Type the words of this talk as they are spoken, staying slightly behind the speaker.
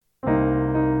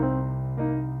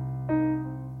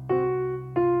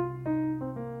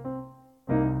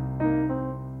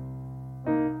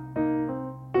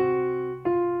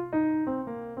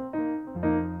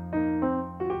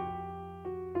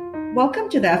Welcome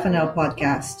to the FNL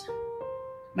podcast.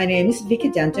 My name is Vicky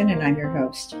Denton and I'm your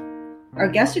host. Our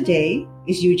guest today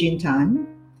is Eugene Tan.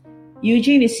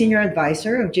 Eugene is Senior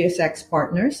Advisor of GSX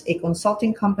Partners, a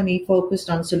consulting company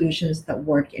focused on solutions that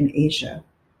work in Asia.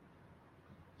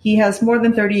 He has more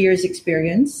than 30 years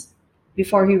experience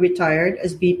before he retired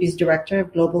as BP's Director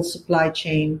of Global Supply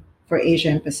Chain for Asia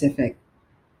and Pacific.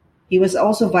 He was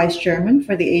also Vice Chairman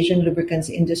for the Asian Lubricants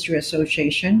Industry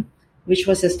Association, which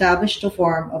was established to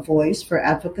form a voice for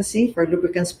advocacy for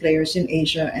lubricants players in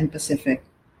Asia and Pacific.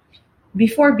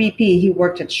 Before BP, he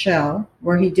worked at Shell,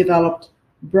 where he developed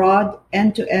broad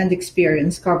end-to-end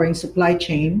experience covering supply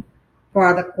chain,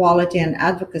 product quality and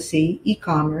advocacy,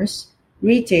 e-commerce,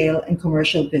 retail and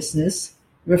commercial business,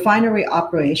 refinery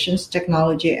operations,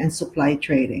 technology, and supply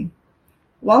trading.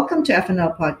 Welcome to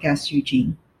FNL Podcast,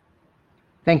 Eugene.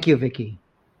 Thank you, Vicky.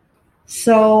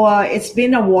 So it's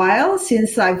been a while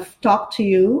since I've talked to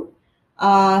you.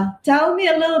 Tell me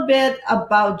a little bit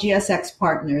about GSX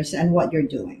Partners and what you're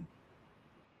doing.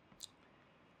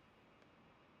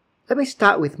 Let me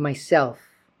start with myself,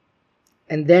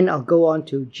 and then I'll go on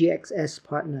to GXS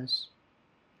Partners.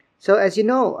 So as you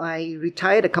know, I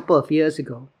retired a couple of years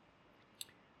ago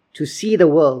to see the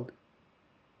world,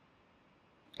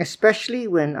 especially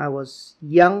when I was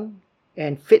young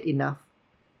and fit enough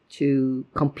to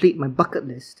complete my bucket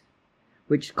list,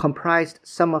 which comprised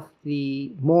some of the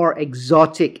more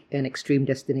exotic and extreme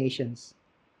destinations.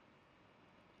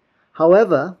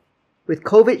 However, with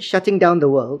COVID shutting down the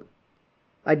world,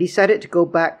 I decided to go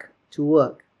back to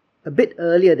work a bit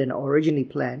earlier than originally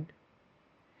planned,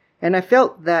 and I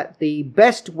felt that the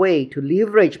best way to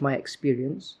leverage my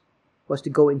experience was to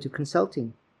go into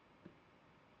consulting.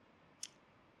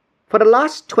 For the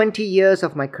last 20 years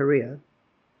of my career,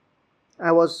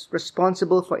 I was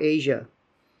responsible for Asia,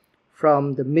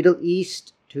 from the Middle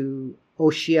East to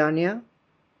Oceania,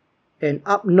 and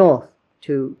up north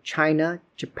to China,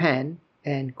 Japan,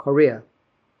 and Korea.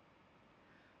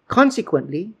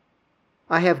 Consequently,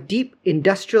 I have deep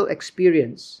industrial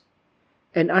experience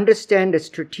and understand the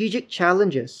strategic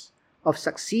challenges of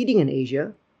succeeding in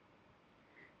Asia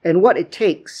and what it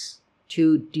takes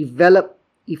to develop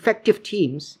effective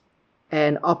teams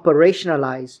and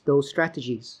operationalize those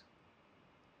strategies.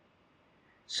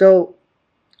 So,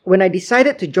 when I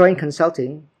decided to join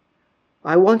consulting,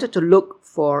 I wanted to look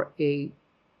for a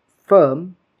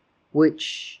firm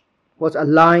which was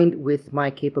aligned with my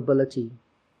capability.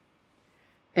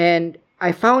 And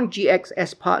I found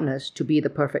GXS Partners to be the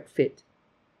perfect fit.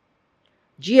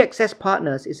 GXS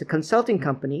Partners is a consulting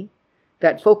company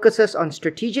that focuses on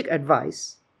strategic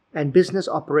advice and business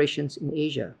operations in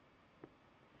Asia.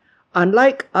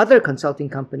 Unlike other consulting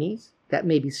companies that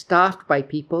may be staffed by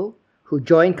people who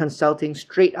join consulting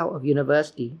straight out of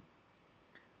university,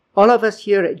 all of us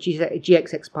here at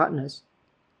GXX Partners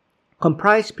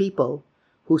comprise people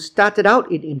who started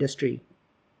out in industry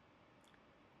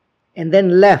and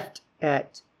then left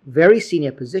at very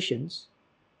senior positions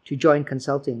to join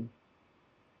consulting.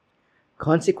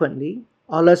 Consequently,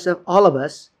 all of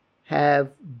us have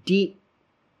deep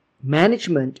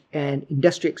management and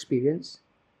industry experience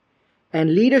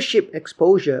and leadership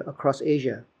exposure across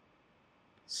Asia.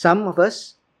 Some of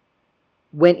us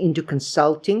went into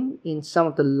consulting in some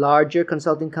of the larger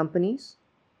consulting companies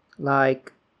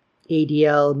like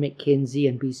ADL, McKinsey,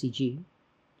 and BCG.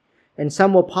 And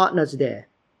some were partners there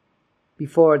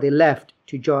before they left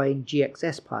to join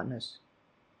GXS Partners.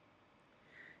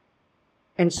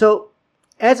 And so,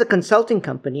 as a consulting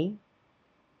company,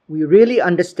 we really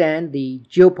understand the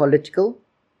geopolitical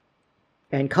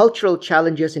and cultural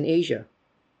challenges in Asia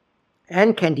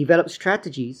and can develop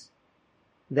strategies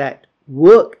that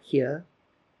work here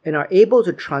and are able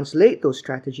to translate those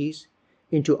strategies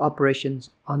into operations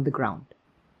on the ground.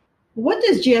 What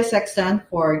does GSX stand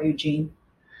for, Eugene?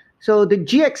 So the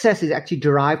GXS is actually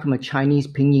derived from a Chinese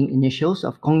pinyin initials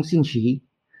of Gongxingqi,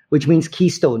 which means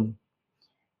keystone.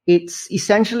 It's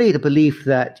essentially the belief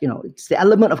that, it's the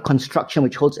element of construction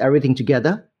which holds everything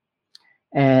together,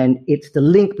 and it's the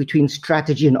link between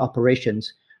strategy and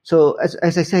operations. So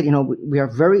as I said, we are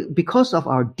because of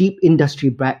our deep industry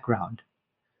background,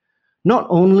 not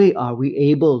only are we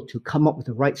able to come up with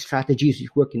the right strategies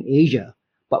which work in Asia,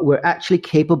 but we're actually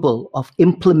capable of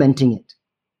implementing it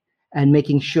and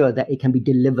making sure that it can be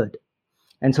delivered.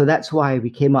 And so that's why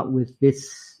we came up with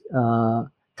this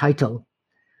title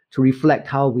to reflect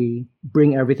how we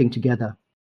bring everything together.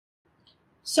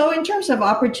 So in terms of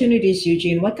opportunities,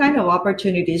 Eugene, what kind of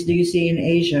opportunities do you see in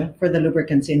Asia for the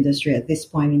lubricants industry at this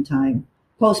point in time,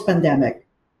 post-pandemic?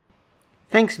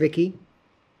 Thanks, Vicky.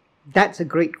 That's a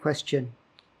great question.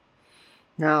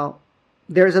 Now,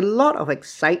 there's a lot of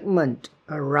excitement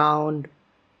around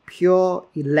pure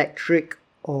electric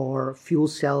or fuel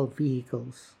cell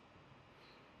vehicles.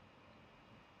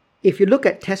 If you look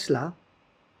at Tesla,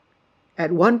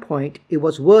 at one point it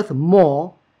was worth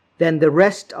more than the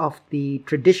rest of the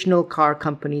traditional car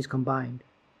companies combined.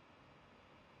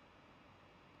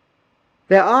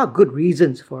 There are good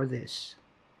reasons for this.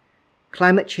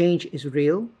 Climate change is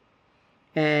real,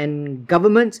 and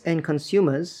governments and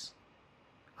consumers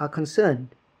are concerned.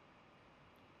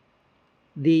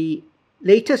 The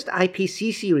latest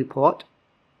IPCC report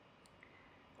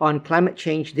on climate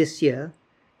change this year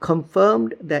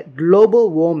confirmed that global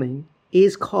warming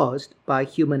is caused by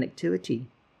human activity.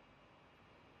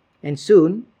 And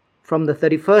soon, from the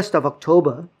 31st of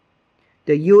October,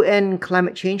 the UN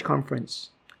Climate Change Conference,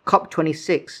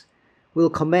 COP26, will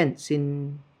commence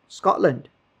in Scotland,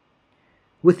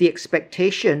 with the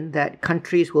expectation that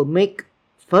countries will make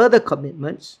further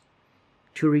commitments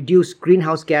to reduce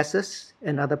greenhouse gases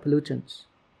and other pollutants.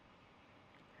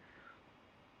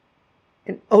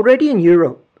 And already in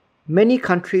Europe, many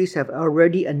countries have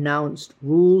already announced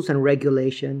rules and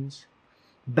regulations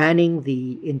banning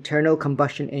the internal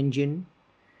combustion engine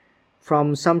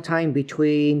from sometime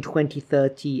between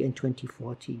 2030 and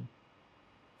 2040.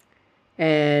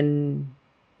 And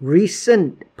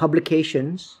recent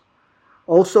publications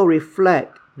also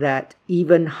reflect that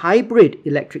even hybrid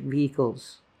electric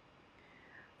vehicles,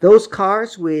 those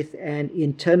cars with an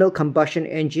internal combustion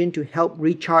engine to help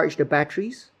recharge the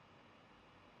batteries,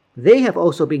 they have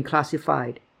also been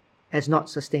classified as not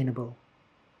sustainable.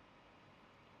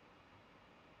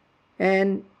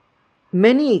 And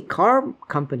many car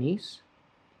companies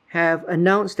have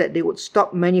announced that they would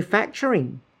stop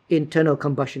manufacturing internal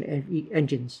combustion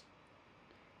engines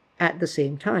at the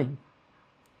same time.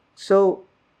 So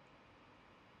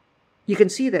you can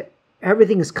see that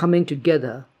everything is coming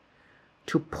together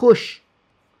to push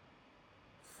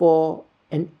for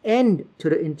an end to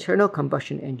the internal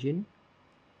combustion engine,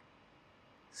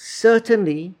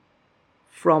 certainly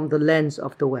from the lens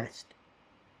of the West.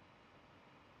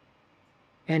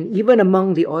 And even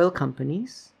among the oil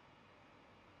companies,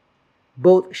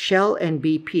 both Shell and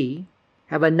BP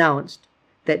have announced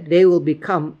that they will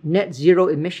become net zero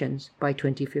emissions by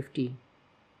 2050.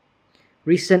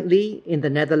 Recently, in the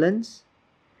Netherlands,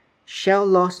 Shell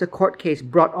lost a court case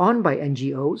brought on by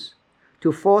NGOs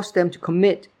to force them to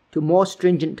commit to more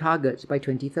stringent targets by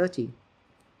 2030.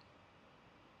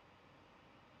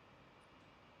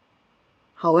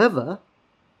 However,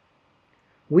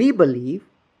 we believe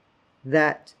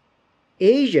that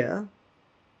Asia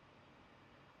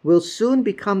will soon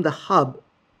become the hub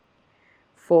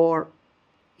for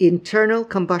internal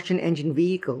combustion engine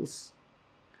vehicles,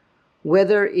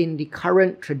 whether in the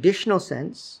current traditional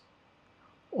sense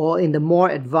or in the more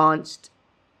advanced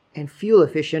and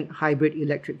fuel-efficient hybrid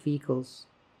electric vehicles.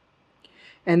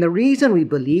 And the reason we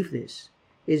believe this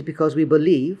is because we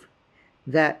believe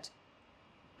that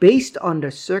based on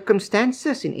the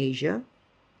circumstances in Asia,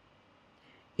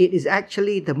 it is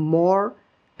actually the more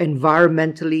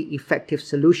environmentally effective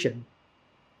solution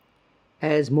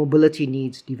as mobility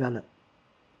needs develop.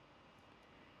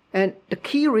 And the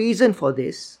key reason for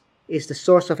this is the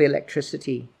source of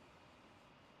electricity.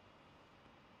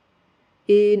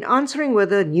 In answering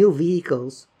whether new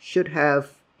vehicles should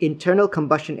have internal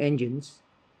combustion engines,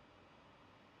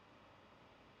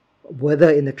 whether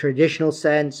in the traditional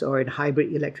sense or in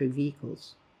hybrid electric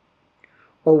vehicles,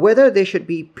 or whether they should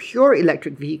be pure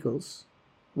electric vehicles,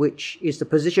 which is the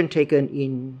position taken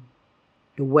in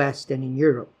the West and in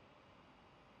Europe,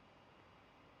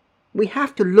 we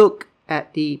have to look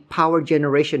at the power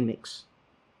generation mix.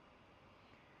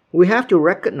 We have to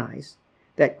recognize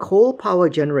that coal power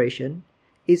generation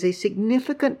is a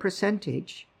significant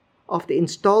percentage of the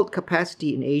installed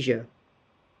capacity in Asia,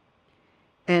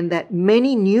 and that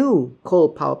many new coal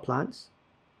power plants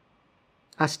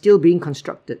are still being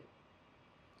constructed.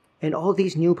 And all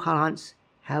these new plants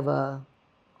have a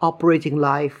operating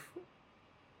life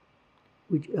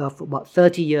for about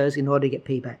 30 years in order to get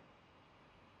payback.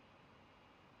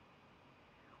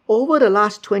 Over the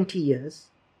last 20 years,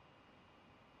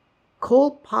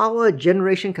 coal power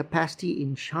generation capacity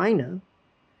in China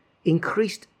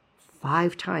increased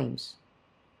 5 times.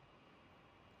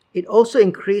 It also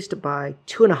increased by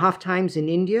 2.5 times in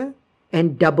India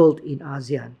and doubled in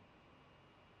ASEAN.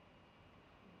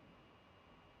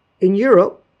 In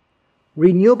Europe,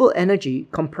 renewable energy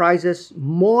comprises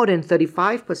more than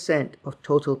 35% of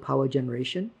total power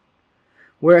generation,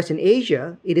 whereas in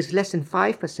Asia, it is less than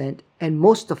 5%, and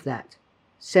most of that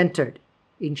centered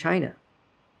in China.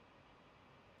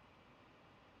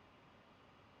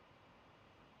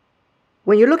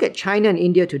 When you look at China and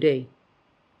India today,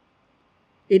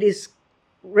 it is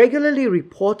regularly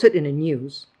reported in the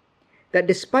news that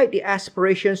despite the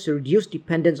aspirations to reduce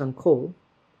dependence on coal,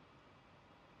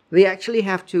 they actually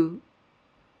have to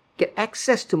get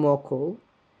access to more coal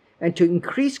and to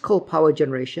increase coal power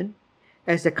generation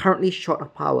as they're currently short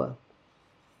of power.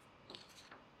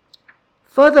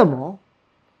 Furthermore,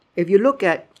 if you look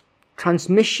at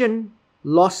transmission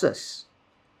losses,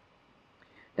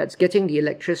 that's getting the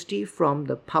electricity from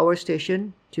the power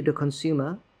station to the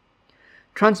consumer,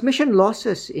 transmission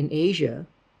losses in Asia,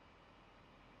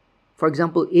 for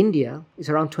example, India, is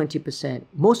around 20%.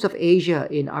 Most of Asia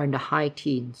are in the high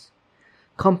teens,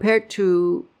 compared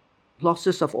to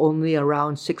losses of only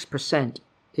around 6%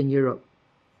 in Europe.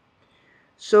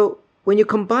 So when you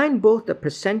combine both the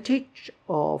percentage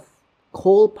of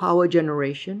coal power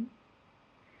generation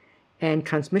and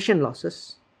transmission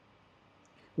losses,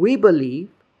 we believe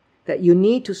that you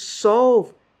need to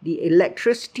solve the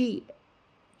electricity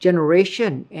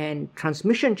generation and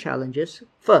transmission challenges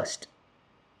first,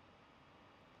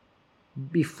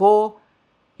 before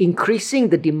increasing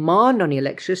the demand on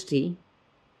electricity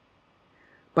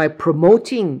by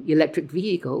promoting electric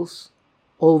vehicles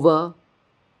over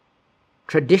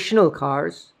traditional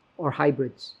cars or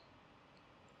hybrids.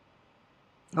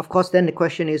 Of course, then the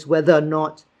question is whether or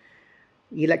not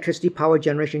the electricity power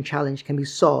generation challenge can be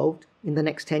solved in the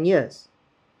next 10 years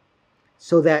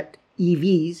so that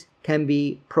EVs can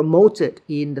be promoted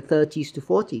in the 30s to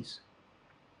 40s.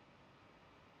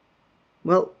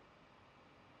 Well,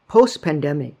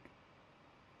 post-pandemic,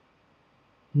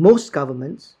 most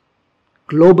governments,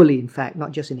 globally in fact,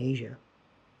 not just in Asia,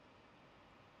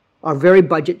 are very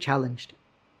budget challenged.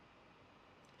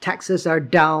 Taxes are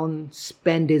down,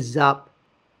 spend is up,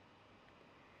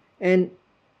 and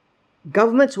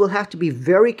governments will have to be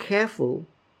very careful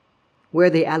where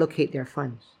they allocate their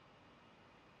funds.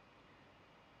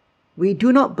 We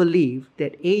do not believe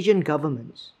that Asian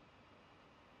governments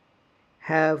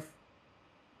have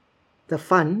the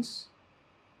funds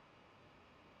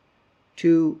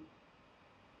to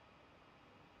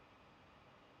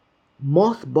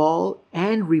mothball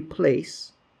and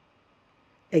replace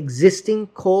existing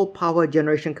coal power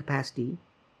generation capacity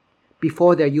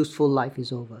before their useful life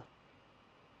is over.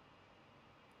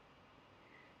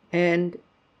 And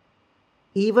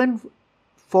even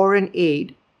foreign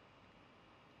aid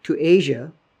to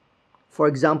Asia, for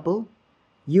example,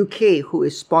 UK, who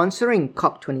is sponsoring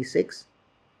COP26,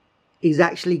 is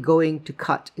actually going to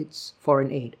cut its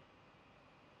foreign aid.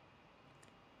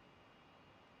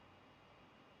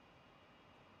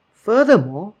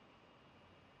 Furthermore,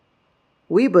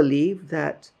 we believe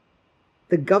that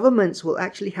the governments will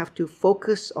actually have to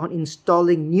focus on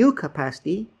installing new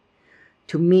capacity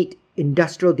to meet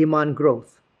industrial demand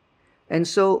growth. And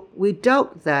so we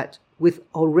doubt that with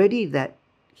already that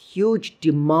huge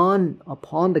demand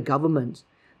upon the government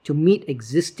to meet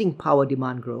existing power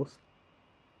demand growth,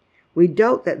 we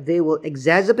doubt that they will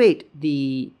exacerbate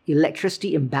the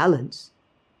electricity imbalance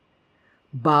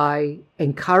by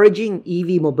encouraging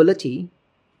EV mobility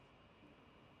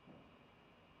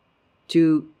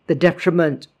to the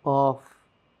detriment of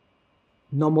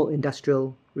normal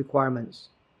industrial requirements.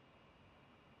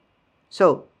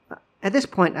 So, at this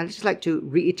point, I'd just like to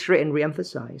reiterate and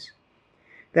reemphasize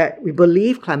that we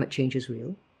believe climate change is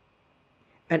real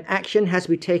and action has to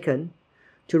be taken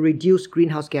to reduce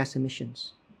greenhouse gas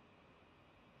emissions.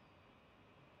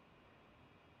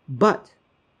 But,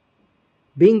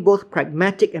 being both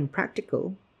pragmatic and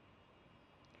practical,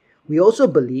 we also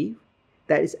believe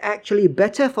that it's actually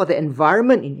better for the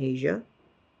environment in Asia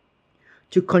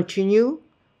to continue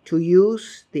to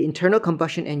use the internal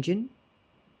combustion engine,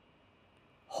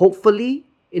 hopefully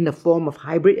in the form of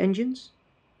hybrid engines,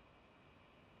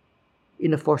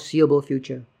 in the foreseeable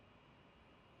future.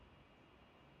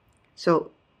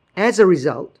 So, as a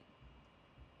result,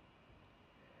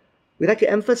 we'd like to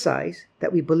emphasize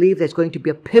that we believe there's going to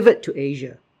be a pivot to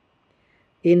Asia,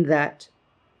 in that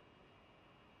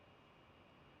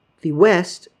the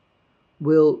West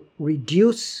will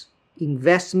reduce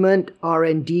investment,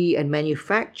 R&D, and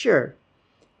manufacture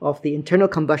of the internal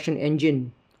combustion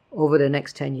engine over the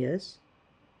next 10 years,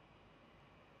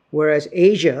 whereas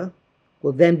Asia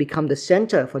will then become the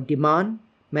center for demand,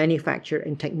 manufacture,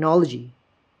 and technology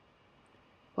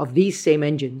of these same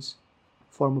engines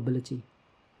for mobility.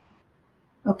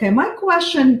 Okay, my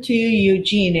question to you,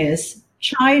 Eugene, is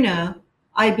China,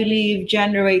 I believe,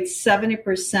 generates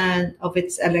 70% of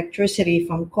its electricity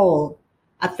from coal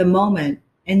at the moment,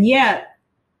 and yet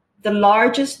the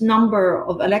largest number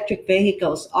of electric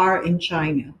vehicles are in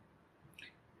China.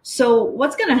 So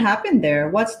what's going to happen there?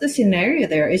 What's the scenario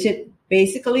there? Is it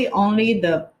basically only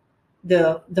the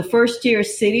the first tier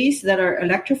cities that are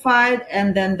electrified,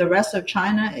 and then the rest of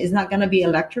China is not going to be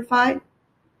electrified?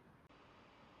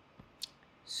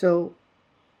 So,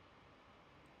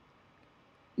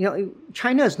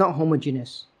 China is not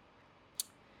homogeneous.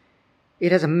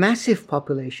 It has a massive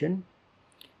population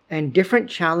and different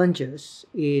challenges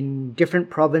in different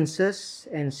provinces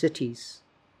and cities.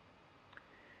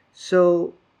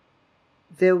 So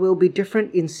there will be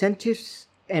different incentives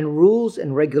and rules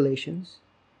and regulations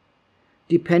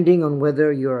depending on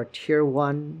whether you're a tier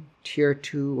 1, tier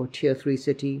 2, or tier 3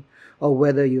 city, or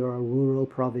whether you're a rural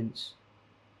province.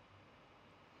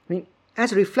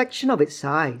 As a reflection of its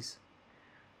size,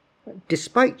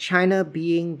 despite China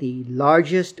being the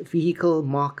largest vehicle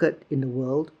market in the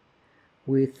world,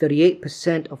 with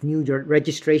 38% of new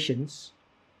registrations,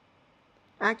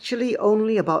 actually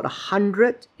only about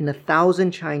 100 in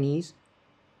 1,000 Chinese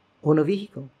own a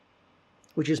vehicle,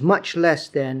 which is much less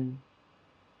than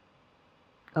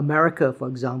America, for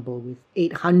example, with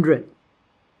 800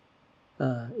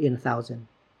 in 1,000.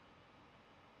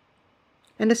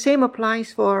 And the same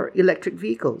applies for electric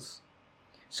vehicles.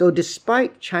 So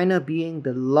despite China being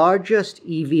the largest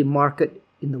EV market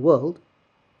in the world,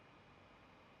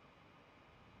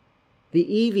 the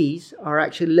EVs are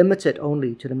actually limited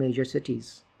only to the major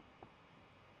cities.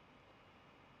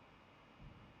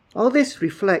 All this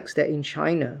reflects that in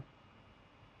China,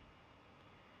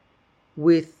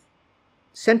 with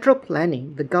central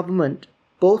planning, the government,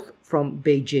 both from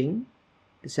Beijing,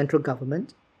 the central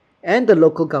government, and the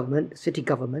local government, city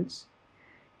governments,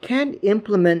 can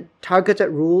implement targeted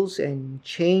rules and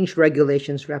change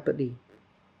regulations rapidly.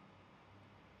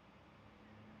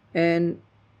 And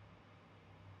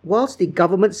whilst the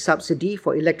government subsidy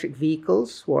for electric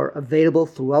vehicles were available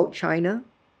throughout China,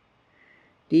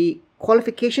 the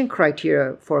qualification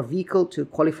criteria for a vehicle to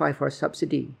qualify for a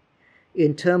subsidy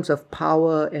in terms of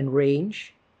power and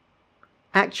range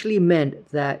actually meant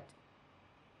that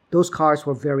those cars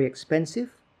were very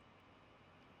expensive,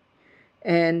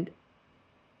 and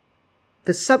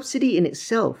the subsidy in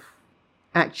itself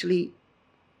actually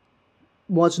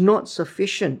was not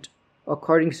sufficient,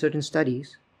 according to certain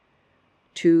studies,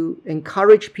 to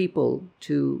encourage people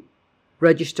to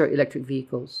register electric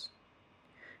vehicles.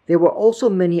 There were also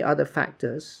many other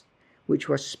factors which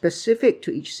were specific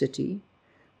to each city.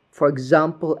 For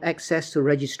example, access to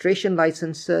registration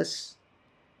licenses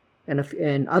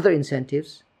and other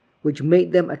incentives, which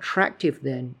made them attractive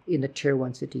then in the tier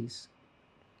 1 cities.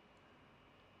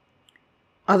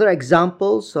 Other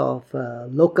examples of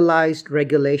localized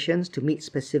regulations to meet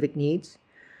specific needs,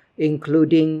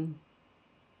 including,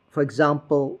 for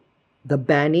example, the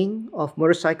banning of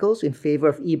motorcycles in favor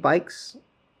of e-bikes,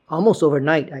 almost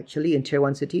overnight actually in tier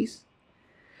 1 cities.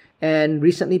 And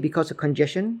recently, because of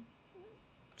congestion,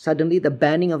 suddenly the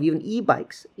banning of even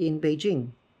e-bikes in Beijing.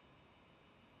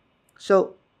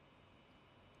 So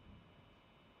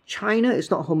China is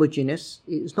not homogeneous.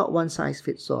 It's not one size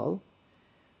fits all,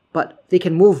 but they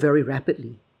can move very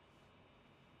rapidly.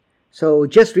 So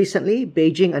just recently,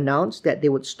 Beijing announced that they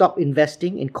would stop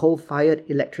investing in coal-fired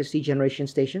electricity generation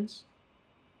stations.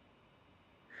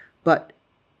 But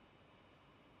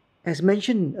as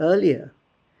mentioned earlier,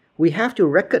 we have to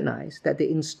recognize that the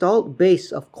installed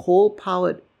base of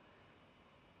coal-powered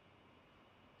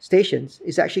stations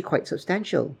is actually quite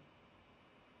substantial,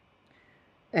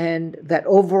 and that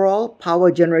overall power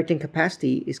generating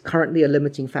capacity is currently a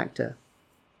limiting factor.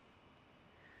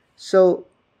 So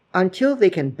until they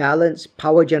can balance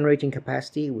power generating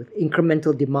capacity with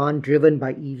incremental demand driven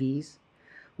by EVs,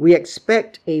 we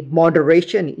expect a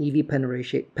moderation in EV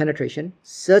penetration,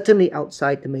 certainly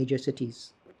outside the major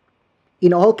cities.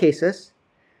 In all cases,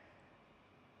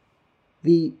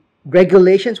 the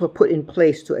regulations were put in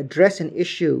place to address an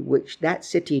issue which that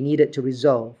city needed to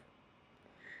resolve.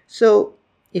 So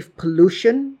if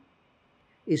pollution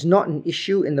is not an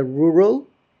issue in the rural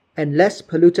and less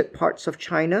polluted parts of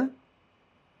China,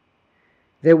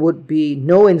 there would be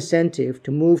no incentive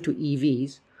to move to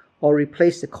EVs or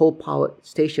replace the coal-powered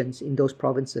stations in those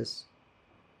provinces.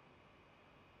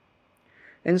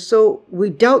 And so we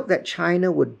doubt that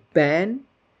China would ban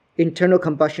internal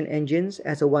combustion engines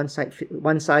as a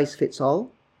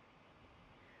one-size-fits-all,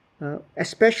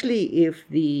 especially if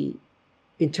the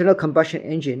internal combustion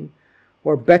engine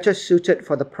were better suited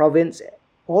for the province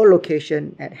or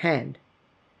location at hand,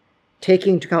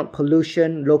 taking into account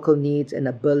pollution, local needs, and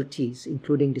abilities,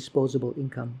 including disposable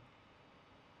income.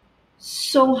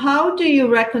 So how do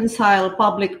you reconcile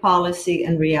public policy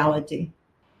and reality?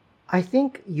 I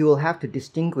think you will have to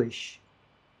distinguish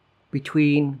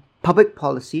between public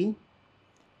policy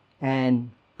and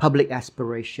public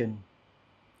aspiration.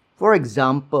 For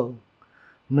example,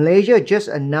 Malaysia just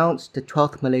announced the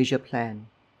 12th Malaysia Plan,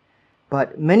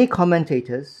 but many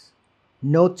commentators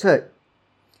noted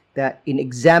that in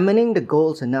examining the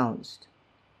goals announced,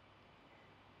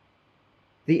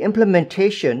 the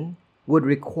implementation would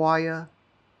require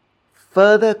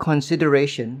further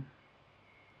consideration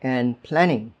and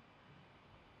planning.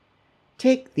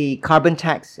 Take the carbon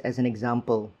tax as an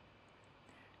example.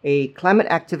 A climate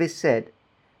activist said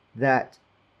that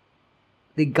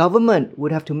the government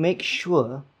would have to make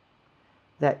sure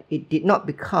that it did not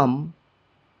become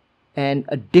an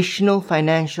additional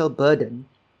financial burden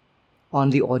on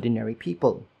the ordinary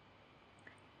people.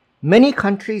 Many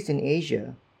countries in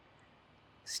Asia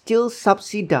still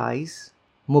subsidize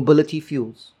mobility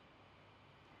fuels.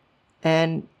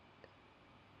 And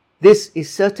this is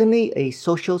certainly a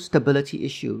social stability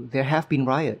issue. There have been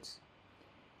riots,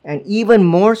 and even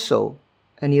more so,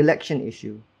 an election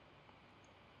issue.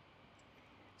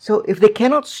 So if they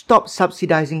cannot stop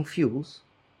subsidizing fuels,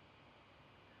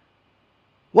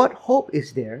 what hope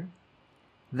is there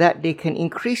that they can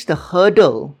increase the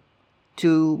hurdle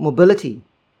to mobility,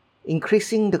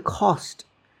 increasing the cost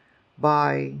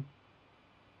by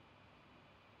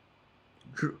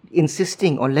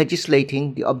insisting or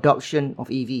legislating the adoption of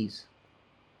EVs?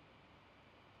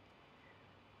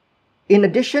 In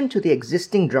addition to the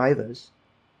existing drivers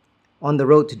on the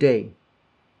road today,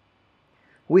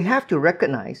 we have to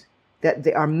recognize that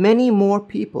there are many more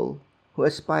people who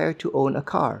aspire to own a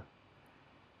car.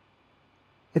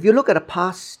 If you look at the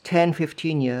past 10,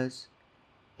 15 years,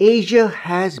 Asia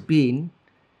has been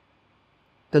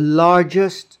the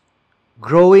largest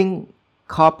growing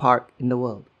car park in the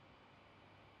world.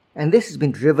 And this has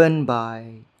been driven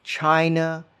by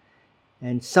China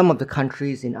and some of the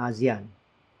countries in ASEAN.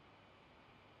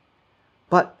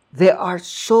 But there are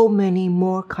so many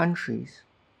more countries.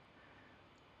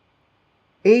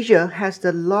 Asia has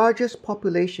the largest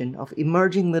population of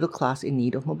emerging middle class in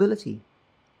need of mobility.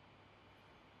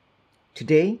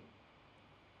 Today,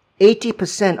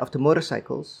 80% of the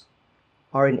motorcycles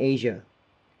are in Asia,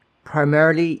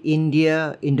 primarily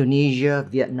India, Indonesia,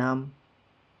 Vietnam.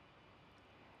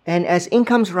 And as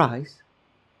incomes rise,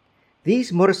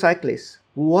 these motorcyclists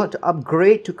want to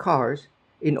upgrade to cars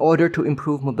in order to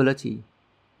improve mobility.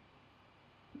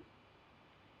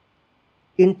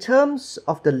 In terms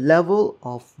of the level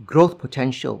of growth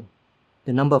potential,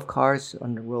 the number of cars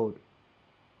on the road,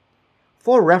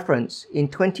 for reference, in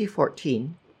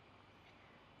 2014,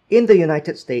 in the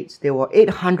United States, there were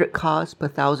 800 cars per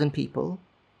 1,000 people,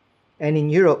 and in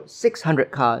Europe,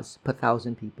 600 cars per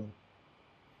 1,000 people.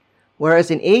 Whereas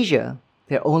in Asia,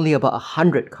 there are only about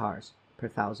 100 cars per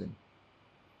 1,000.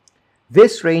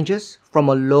 This ranges from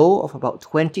a low of about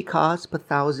 20 cars per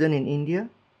 1,000 in India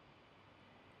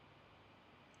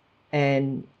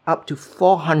and up to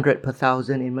 400 per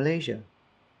 1,000 in Malaysia.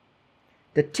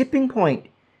 The tipping point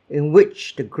in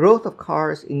which the growth of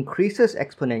cars increases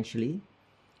exponentially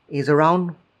is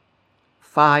around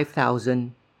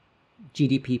 5,000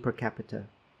 GDP per capita.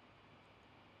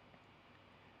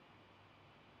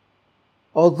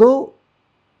 Although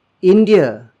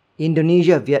India,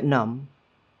 Indonesia, Vietnam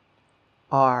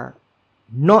are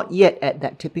not yet at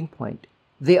that tipping point,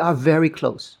 they are very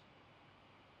close.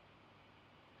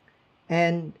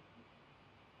 And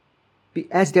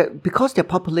because their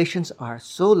populations are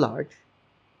so large,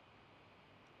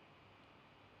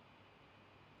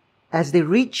 as they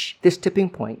reach this tipping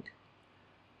point,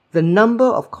 the number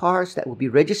of cars that will be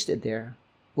registered there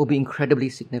will be incredibly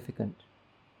significant.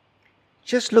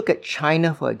 Just look at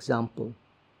China, for example.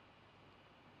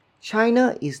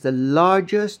 China is the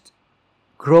largest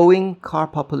growing car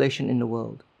population in the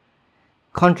world,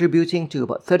 contributing to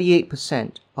about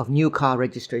 38% of new car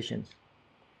registrations.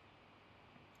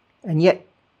 And yet,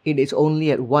 it is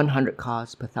only at 100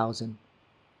 cars per 1,000.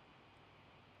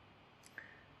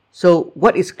 So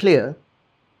what is clear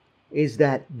is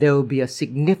that there will be a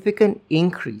significant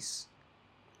increase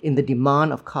in the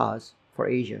demand of cars for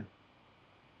Asia.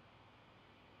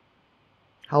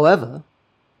 However,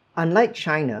 unlike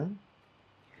China,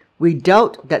 we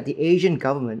doubt that the Asian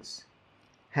governments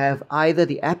have either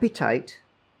the appetite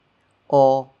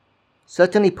or,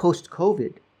 certainly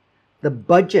post-COVID, the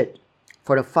budget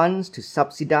for the funds to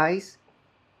subsidize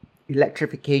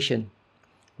electrification,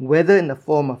 whether in the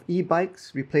form of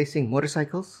e-bikes replacing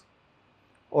motorcycles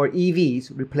or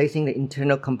EVs replacing the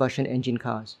internal combustion engine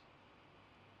cars.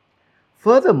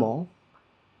 Furthermore,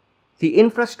 the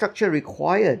infrastructure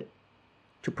required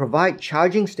to provide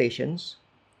charging stations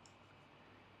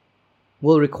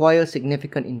will require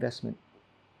significant investment.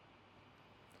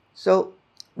 So,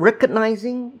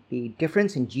 recognizing the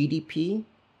difference in GDP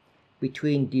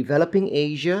between developing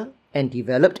Asia and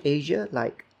developed Asia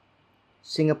like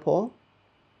Singapore,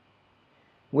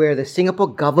 where the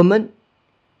Singapore government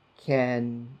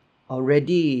can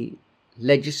already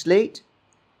legislate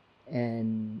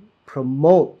and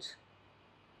promote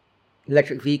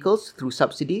electric vehicles through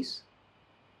subsidies,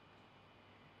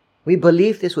 we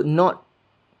believe this would not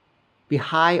be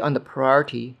high on the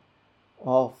priority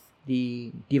of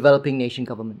the developing nation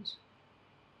governments.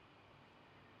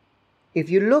 If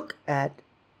you look at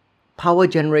power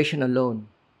generation alone,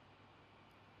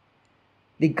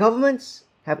 the governments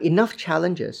have enough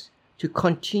challenges to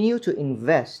continue to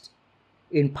invest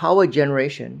in power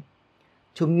generation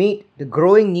to meet the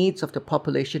growing needs of the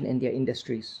population and their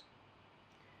industries,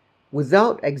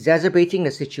 without exacerbating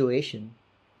the situation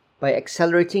by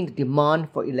accelerating the demand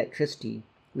for electricity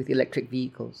with electric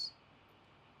vehicles.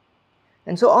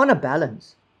 And so, on a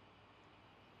balance,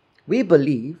 we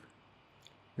believe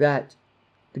that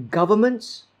the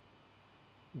governments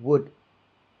would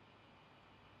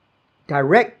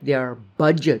direct their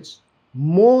budgets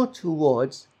more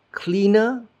towards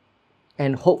cleaner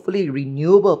and hopefully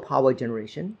renewable power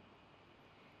generation,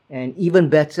 and even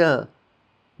better,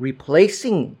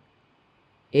 replacing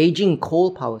aging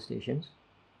coal power stations,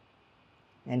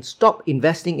 and stop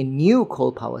investing in new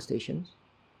coal power stations,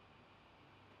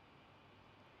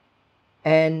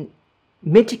 and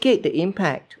mitigate the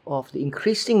impact of the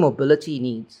increasing mobility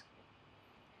needs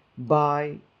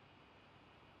by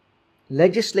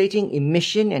legislating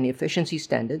emission and efficiency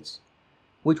standards,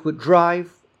 which would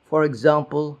drive, for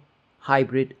example,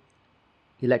 hybrid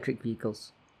electric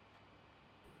vehicles.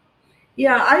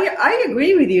 Yeah, I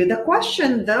agree with you. The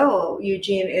question, though,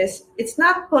 Eugene, is it's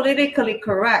not politically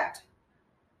correct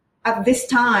at this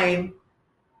time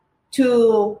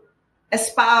to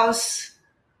espouse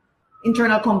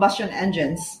internal combustion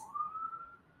engines,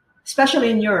 especially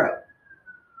in Europe.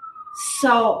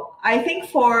 So I think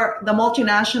for the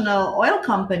multinational oil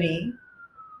company,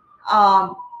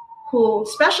 who,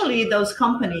 especially those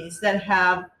companies that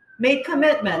have made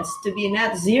commitments to be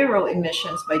net zero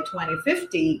emissions by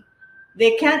 2050,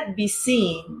 they can't be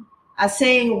seen as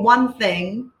saying one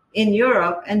thing in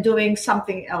Europe and doing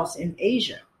something else in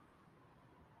Asia.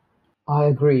 I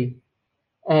agree.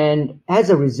 And as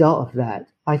a result of that,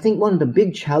 I think one of the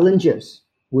big challenges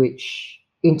which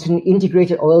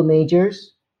integrated oil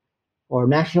majors or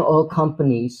national oil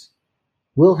companies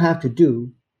will have to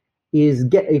do is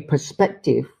get a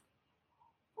perspective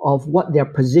of what their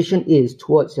position is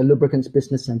towards their lubricants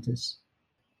business centers.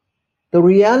 The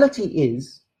reality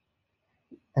is,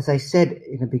 as I said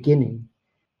in the beginning,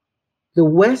 the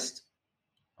West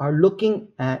are looking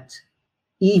at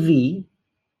EV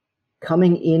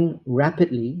coming in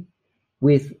rapidly,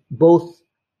 with both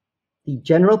the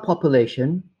general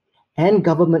population and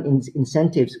government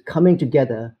incentives coming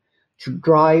together to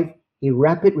drive a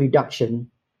rapid reduction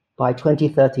by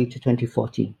 2030 to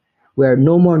 2040, where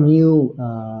no more new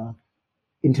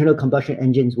internal combustion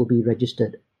engines will be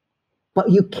registered. But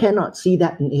you cannot see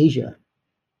that in Asia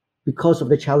because of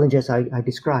the challenges I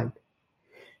described.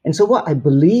 And so what I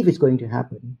believe is going to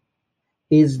happen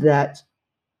is that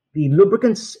the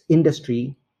lubricants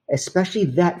industry, especially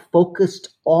that focused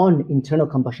on internal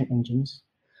combustion engines,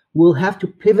 will have to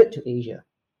pivot to Asia.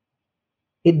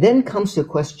 It then comes to a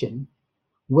question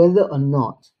whether or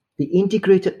not the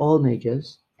integrated oil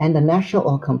majors and the national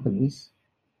oil companies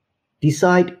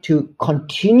decide to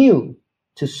continue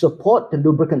to support the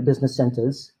lubricant business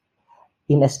centers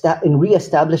in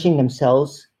re-establishing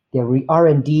themselves, their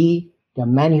R&D, their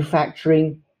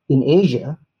manufacturing in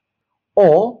Asia,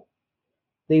 or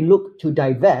they look to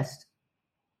divest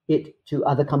it to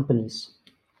other companies.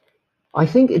 I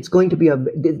think it's going to be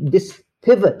this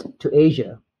pivot to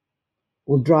Asia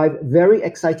will drive very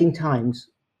exciting times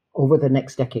over the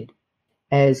next decade,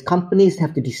 as companies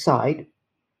have to decide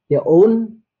their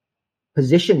own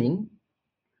positioning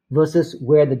versus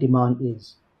where the demand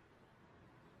is.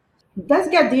 Let's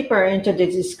get deeper into the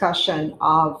discussion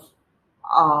of,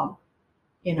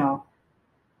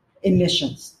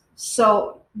 emissions.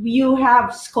 So you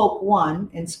have scope 1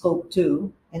 and scope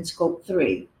 2 and scope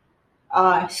 3.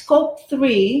 Scope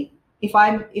 3, if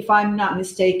I'm not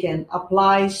mistaken,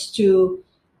 applies to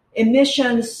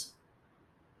emissions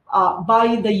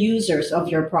by the users of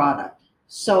your product.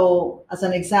 So as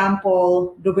an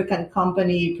example, lubricant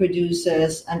company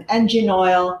produces an engine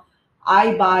oil,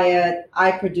 I buy it,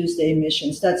 I produce the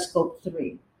emissions. That's scope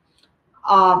 3.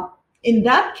 In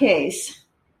that case,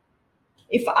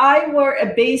 if I were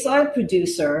a base oil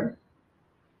producer,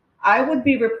 I would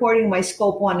be reporting my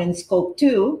scope 1 and scope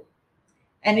 2.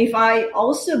 And if I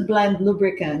also blend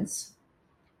lubricants,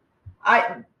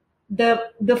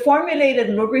 the formulated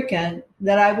lubricant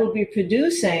that I will be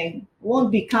producing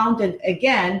won't be counted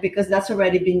again because that's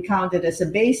already been counted as a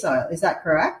base oil. Is that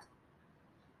correct?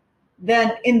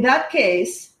 Then in that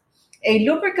case, a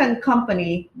lubricant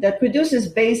company that produces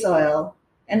base oil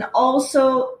and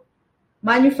also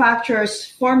manufactures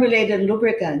formulated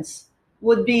lubricants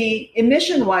would be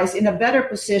emission-wise in a better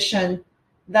position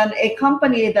than a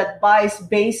company that buys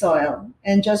base oil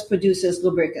and just produces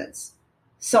lubricants.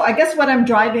 So I guess what I'm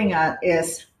driving at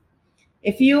is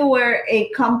if you were a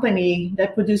company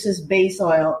that produces base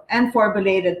oil and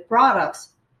formulated products,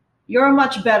 you're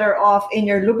much better off in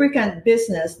your lubricant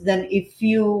business than if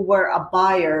you were a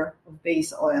buyer of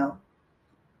base oil.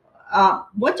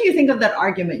 What do you think of that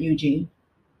argument, Eugene?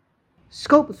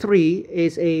 Scope 3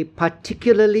 is a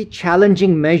particularly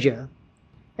challenging measure,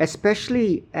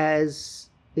 especially as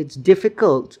it's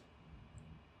difficult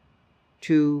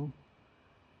to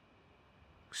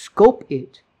scope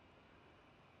it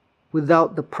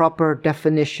without the proper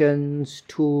definitions,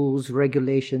 tools,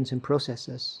 regulations, and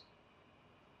processes.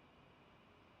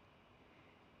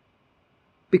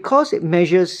 Because it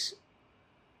measures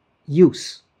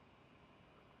use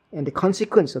and the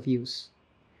consequence of use,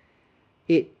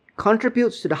 it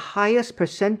contributes to the highest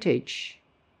percentage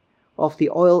of the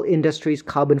oil industry's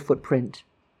carbon footprint.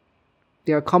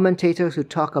 There are commentators who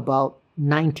talk about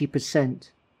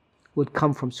 90% would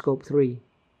come from Scope 3.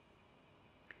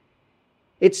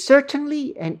 It's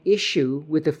certainly an issue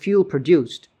with the fuel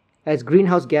produced, as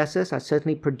greenhouse gases are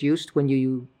certainly produced when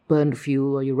you burn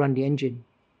fuel or you run the engine.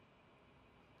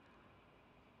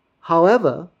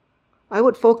 However, I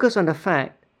would focus on the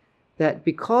fact that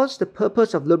because the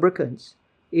purpose of lubricants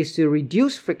is to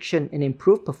reduce friction and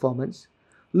improve performance,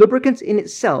 lubricants in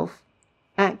itself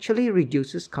actually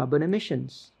reduces carbon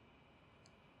emissions.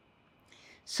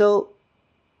 So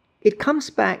it comes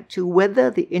back to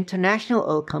whether the international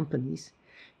oil companies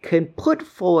can put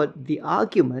forward the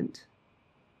argument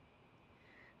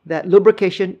that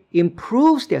lubrication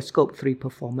improves their Scope 3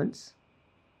 performance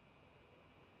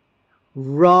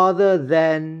rather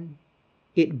than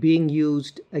it being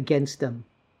used against them.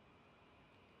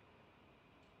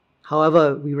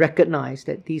 However, we recognize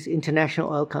that these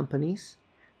international oil companies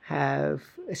have,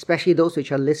 especially those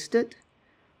which are listed,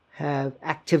 have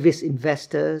activist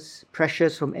investors,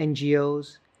 pressures from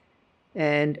NGOs,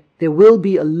 and there will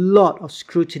be a lot of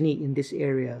scrutiny in this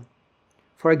area.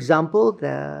 For example,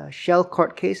 the Shell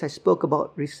court case I spoke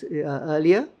about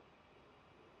earlier,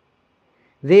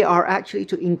 they are actually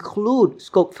to include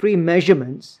Scope 3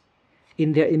 measurements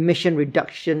in their emission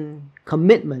reduction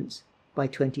commitments by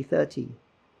 2030.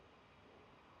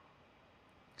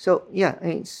 So yeah,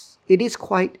 it is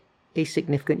quite a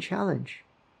significant challenge.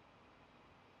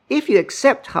 If you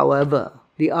accept, however,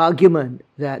 the argument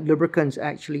that lubricants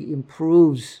actually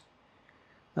improves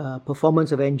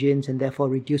performance of engines and therefore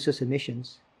reduces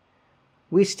emissions,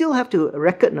 we still have to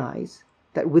recognize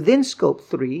that within Scope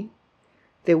 3,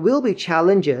 there will be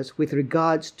challenges with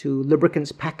regards to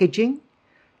lubricants packaging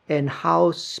and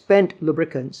how spent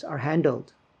lubricants are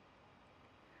handled.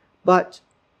 But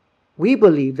we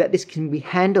believe that this can be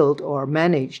handled or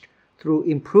managed through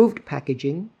improved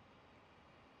packaging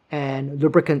and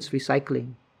lubricants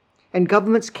recycling. And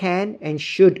governments can and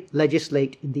should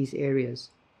legislate in these areas.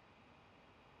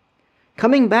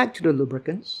 Coming back to the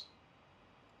lubricants,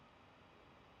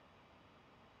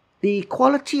 the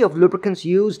quality of lubricants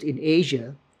used in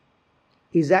Asia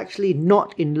is actually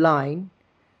not in line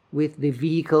with the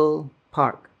vehicle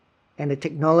park and the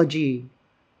technology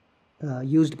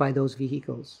used by those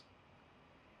vehicles.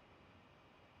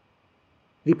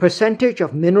 The percentage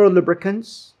of mineral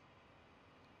lubricants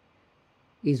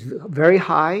is very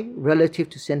high relative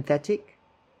to synthetic,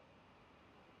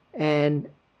 and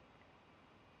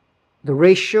the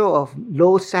ratio of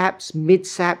low SAPs, mid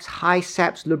SAPs, high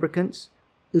SAPs lubricants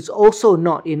is also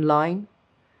not in line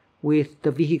with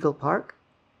the vehicle park.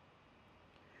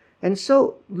 And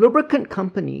so lubricant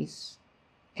companies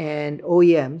and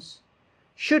OEMs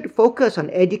should focus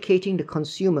on educating the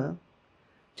consumer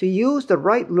to use the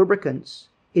right lubricants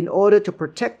in order to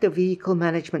protect the vehicle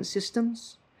management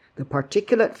systems, the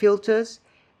particulate filters,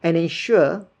 and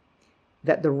ensure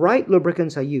that the right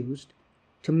lubricants are used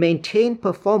to maintain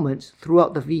performance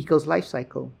throughout the vehicle's life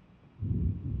cycle.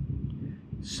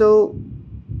 So,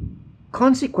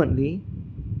 consequently,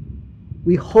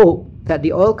 we hope that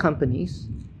the oil companies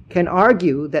can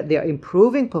argue that they are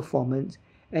improving performance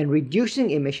and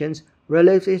reducing emissions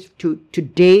relative to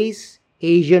today's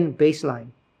Asian baseline.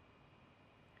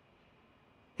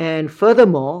 And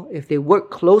furthermore, if they work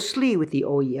closely with the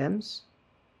OEMs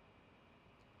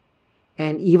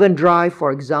and even drive,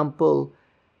 for example,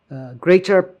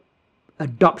 greater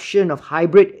adoption of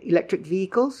hybrid electric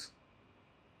vehicles,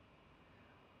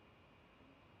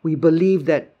 we believe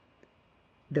that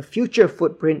the future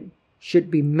footprint should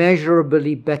be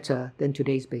measurably better than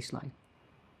today's baseline.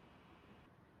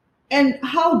 And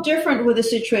how different would the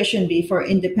situation be for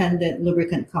independent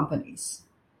lubricant companies?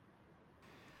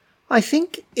 I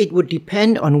think it would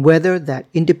depend on whether that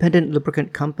independent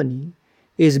lubricant company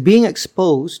is being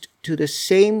exposed to the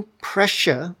same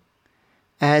pressure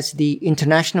as the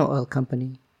international oil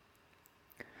company.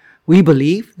 We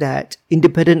believe that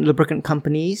independent lubricant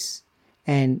companies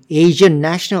and Asian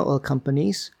national oil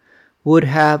companies would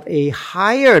have a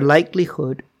higher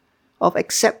likelihood of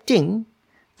accepting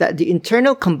that the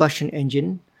internal combustion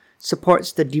engine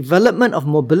supports the development of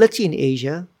mobility in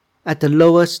Asia at the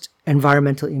lowest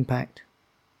environmental impact.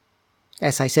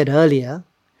 As I said earlier,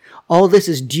 all this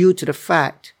is due to the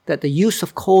fact that the use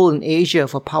of coal in Asia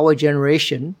for power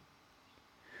generation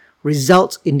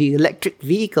results in the electric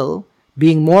vehicle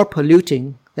being more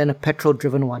polluting than a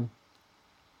petrol-driven one.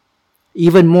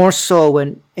 Even more so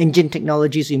when engine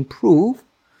technologies improve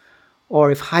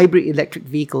or if hybrid electric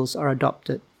vehicles are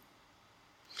adopted.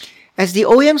 As the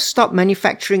OEMs stop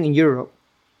manufacturing in Europe,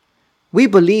 we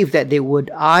believe that they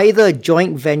would either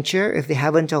joint venture, if they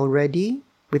haven't already,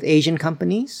 with Asian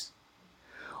companies,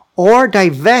 or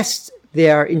divest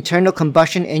their internal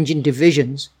combustion engine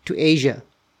divisions to Asia.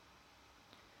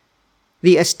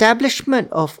 The establishment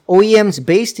of OEMs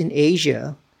based in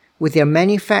Asia with their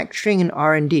manufacturing and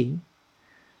R&D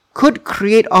could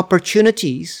create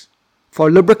opportunities for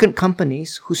lubricant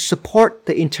companies who support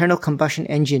the internal combustion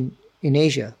engine in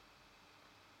Asia.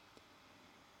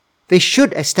 They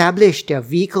should establish their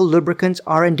vehicle lubricants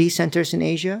R&D centers in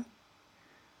Asia,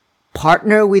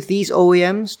 partner with these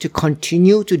OEMs to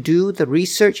continue to do the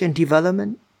research and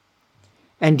development,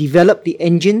 and develop the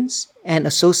engines and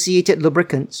associated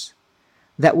lubricants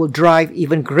that will drive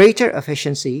even greater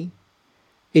efficiency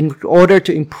in order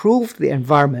to improve the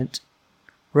environment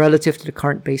relative to the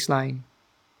current baseline.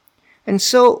 And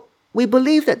so, we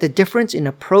believe that the difference in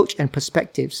approach and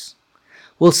perspectives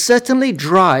will certainly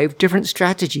drive different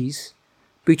strategies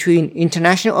between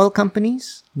international oil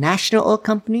companies, national oil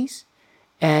companies,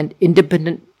 and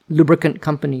independent lubricant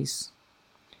companies.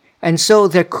 And so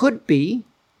there could be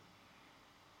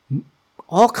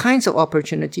all kinds of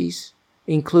opportunities,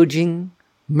 including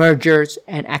mergers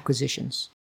and acquisitions.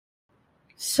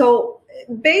 So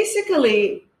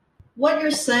basically, what you're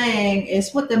saying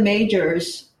is what the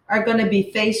majors are going to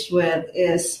be faced with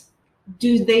is,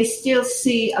 do they still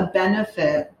see a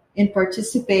benefit in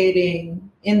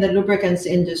participating in the lubricants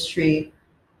industry,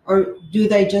 or do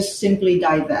they just simply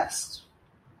divest?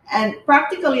 And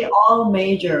practically all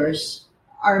majors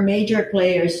are major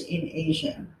players in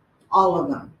Asia, all of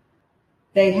them.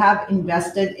 They have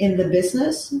invested in the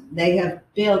business. They have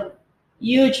built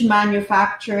huge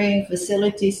manufacturing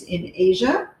facilities in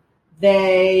Asia.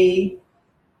 They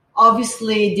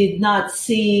obviously did not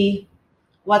see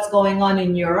what's going on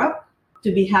in Europe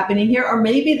to be happening here, or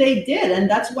maybe they did, and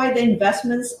that's why the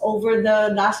investments over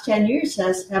the last 10 years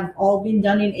have all been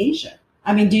done in Asia.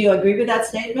 I mean, do you agree with that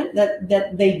statement,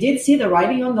 that they did see the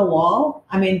writing on the wall?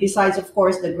 I mean, besides, of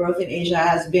course, the growth in Asia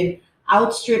has been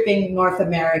outstripping North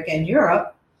America and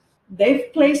Europe.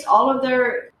 They've placed all of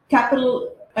their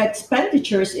capital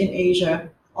expenditures in Asia,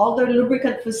 all their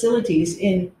lubricant facilities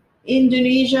in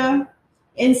Indonesia,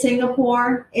 in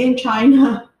Singapore, in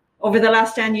China over the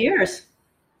last 10 years.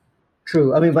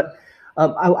 True. I mean, but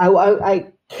I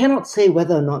cannot say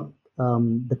whether or not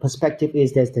the perspective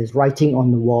is there's writing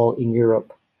on the wall in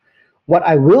Europe. What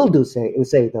I will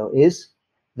say though is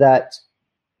that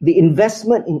the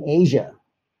investment in Asia,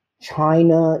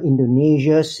 China,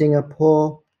 Indonesia,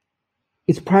 Singapore,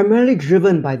 is primarily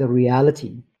driven by the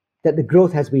reality that the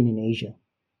growth has been in Asia.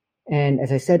 And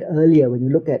as I said earlier, when you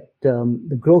look at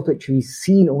the growth that we've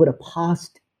seen over the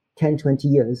past 10, 20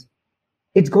 years,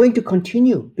 it's going to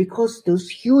continue because those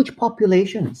huge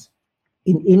populations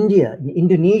in India, in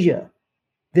Indonesia,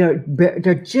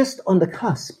 they're just on the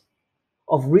cusp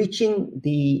of reaching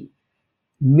the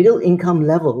middle income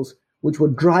levels, which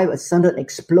would drive a sudden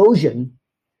explosion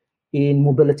in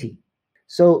mobility.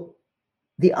 So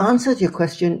the answer to your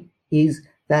question is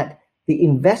that the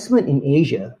investment in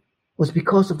Asia was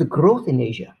because of the growth in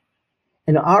Asia.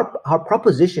 And our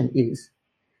proposition is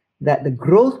that the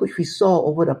growth which we saw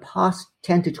over the past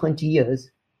 10 to 20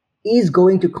 years is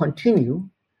going to continue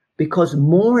because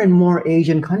more and more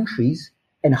Asian countries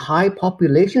and high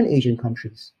population Asian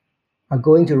countries are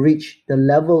going to reach the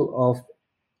level of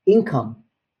income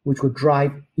which would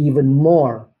drive even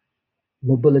more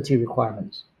mobility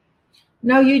requirements.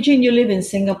 Now, Eugene, you live in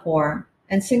Singapore,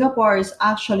 and Singapore is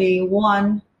actually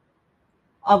one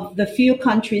of the few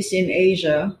countries in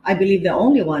Asia, I believe the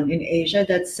only one in Asia,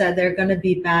 that said they're going to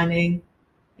be banning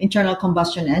internal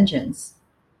combustion engines.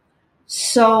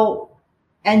 So,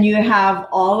 and you have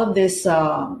all of this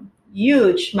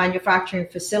huge manufacturing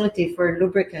facility for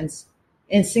lubricants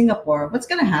in Singapore. What's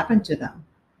going to happen to them?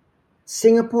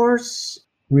 Singapore's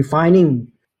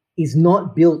refining is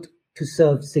not built to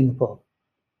serve Singapore.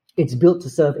 It's built to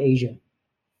serve Asia.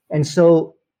 And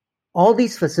so all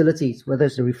these facilities, whether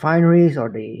it's the refineries or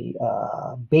the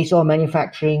base oil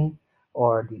manufacturing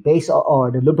or the base oil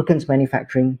or the lubricants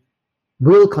manufacturing,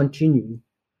 will continue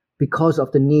because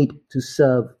of the need to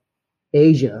serve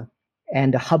Asia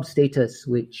and the hub status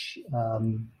which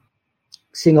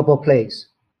Singapore plays.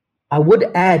 I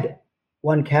would add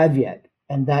one caveat,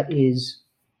 and that is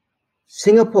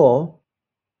Singapore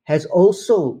has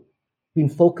also been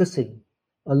focusing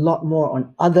a lot more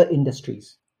on other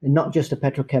industries and not just the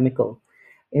petrochemical.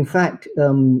 In fact,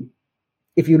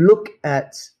 if you look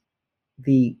at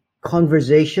the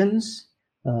conversations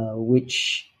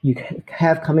which you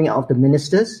have coming out of the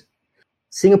ministers,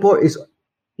 Singapore is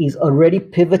already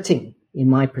pivoting, in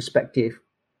my perspective,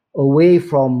 away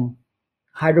from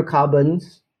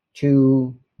hydrocarbons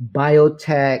to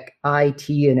biotech, IT,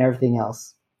 and everything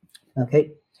else.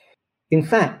 Okay. In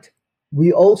fact,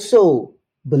 we also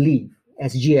believe,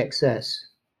 as GXS,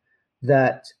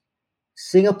 that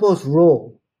Singapore's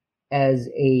role as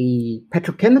a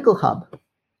petrochemical hub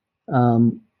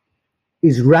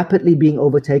is rapidly being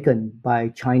overtaken by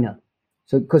China.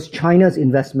 So, because China's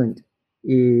investment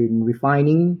in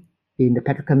refining in the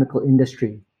petrochemical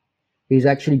industry is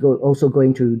actually also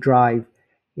going to drive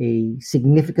a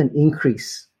significant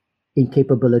increase in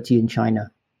capability in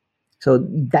China. So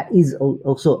that is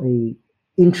also a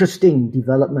interesting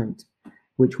development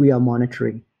which we are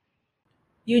monitoring.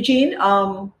 Eugene,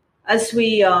 as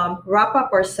we wrap up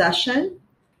our session,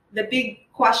 the big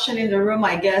question in the room,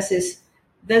 I guess, is,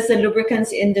 does the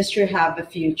lubricants industry have a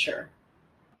future?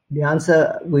 The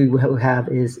answer we will have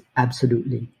is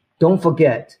absolutely. Don't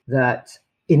forget that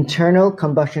internal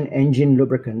combustion engine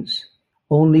lubricants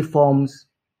only forms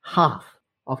half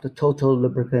of the total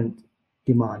lubricant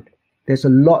demand. There's a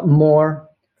lot more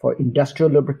for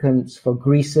industrial lubricants, for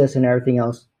greases and everything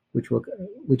else which will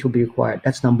be required.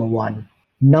 That's number one.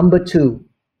 Number two,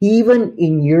 even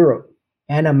in Europe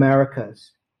and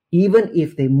Americas, even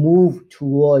if they move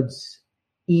towards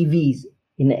EVs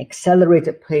in an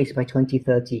accelerated pace by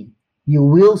 2030, you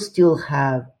will still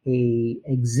have a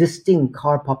existing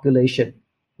car population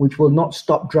which will not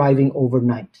stop driving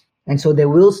overnight. And so there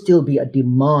will still be a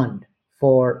demand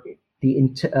for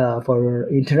for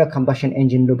internal combustion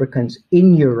engine lubricants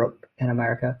in Europe and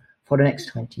America for the next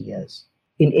 20 years.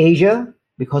 In Asia,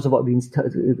 because of what we've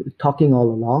been talking all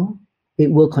along,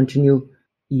 it will continue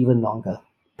even longer.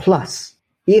 Plus,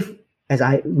 we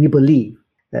believe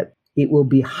that it will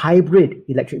be hybrid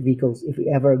electric vehicles if we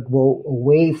ever go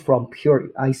away from pure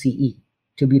ICE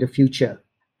to be the future,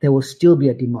 there will still be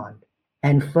a demand.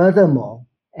 And furthermore,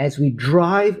 as we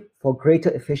drive for greater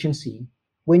efficiency,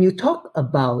 when you talk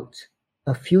about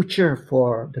a future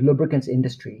for the lubricants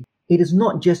industry, it is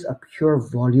not just a pure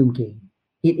volume game.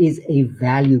 It is a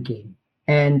value game.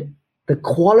 And the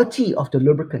quality of the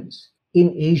lubricants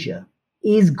in Asia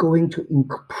is going to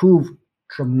improve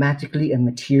dramatically and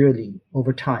materially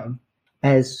over time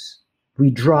as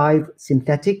we drive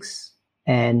synthetics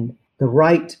and the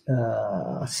right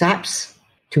SAPs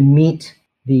to meet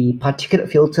the particulate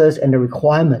filters and the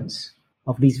requirements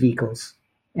of these vehicles.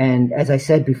 And as I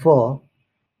said before,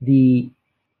 the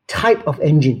type of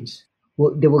engines,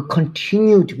 there will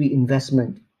continue to be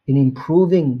investment in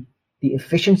improving the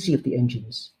efficiency of the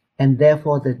engines and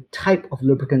therefore the type of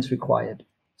lubricants required.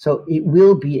 So it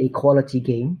will be a quality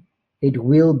game. It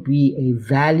will be a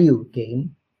value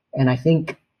game. And I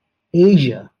think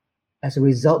Asia, as a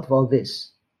result of all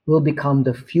this, will become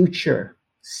the future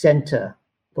center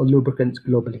for lubricants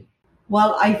globally.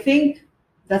 Well, I think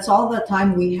that's all the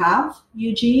time we have,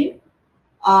 Eugene.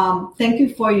 Thank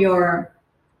you for your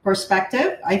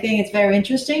perspective. I think it's very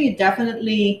interesting. It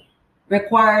definitely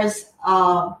requires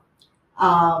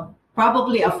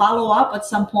probably a follow-up at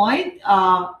some point.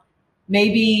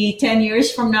 Maybe 10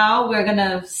 years from now, we're going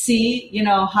to see,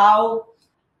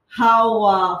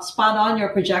 how spot on your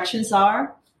projections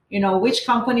are, which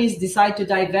companies decide to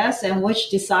divest and which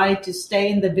decide to stay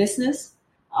in the business.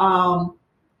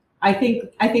 I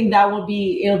think it'll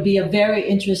be a very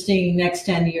interesting next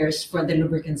 10 years for the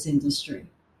lubricants industry.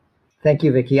 Thank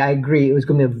you, Vicky. I agree. It was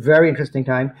going to be a very interesting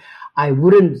time. I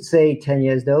wouldn't say 10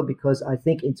 years though, because I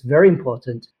think it's very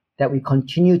important that we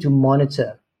continue to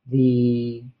monitor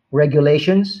the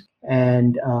regulations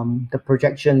and the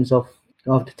projections of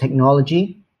of the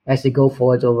technology as they go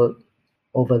forward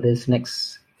over this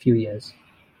next few years.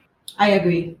 I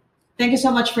agree. Thank you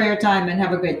so much for your time and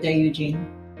have a great day, Eugene.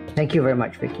 Thank you very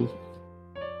much, Vicky.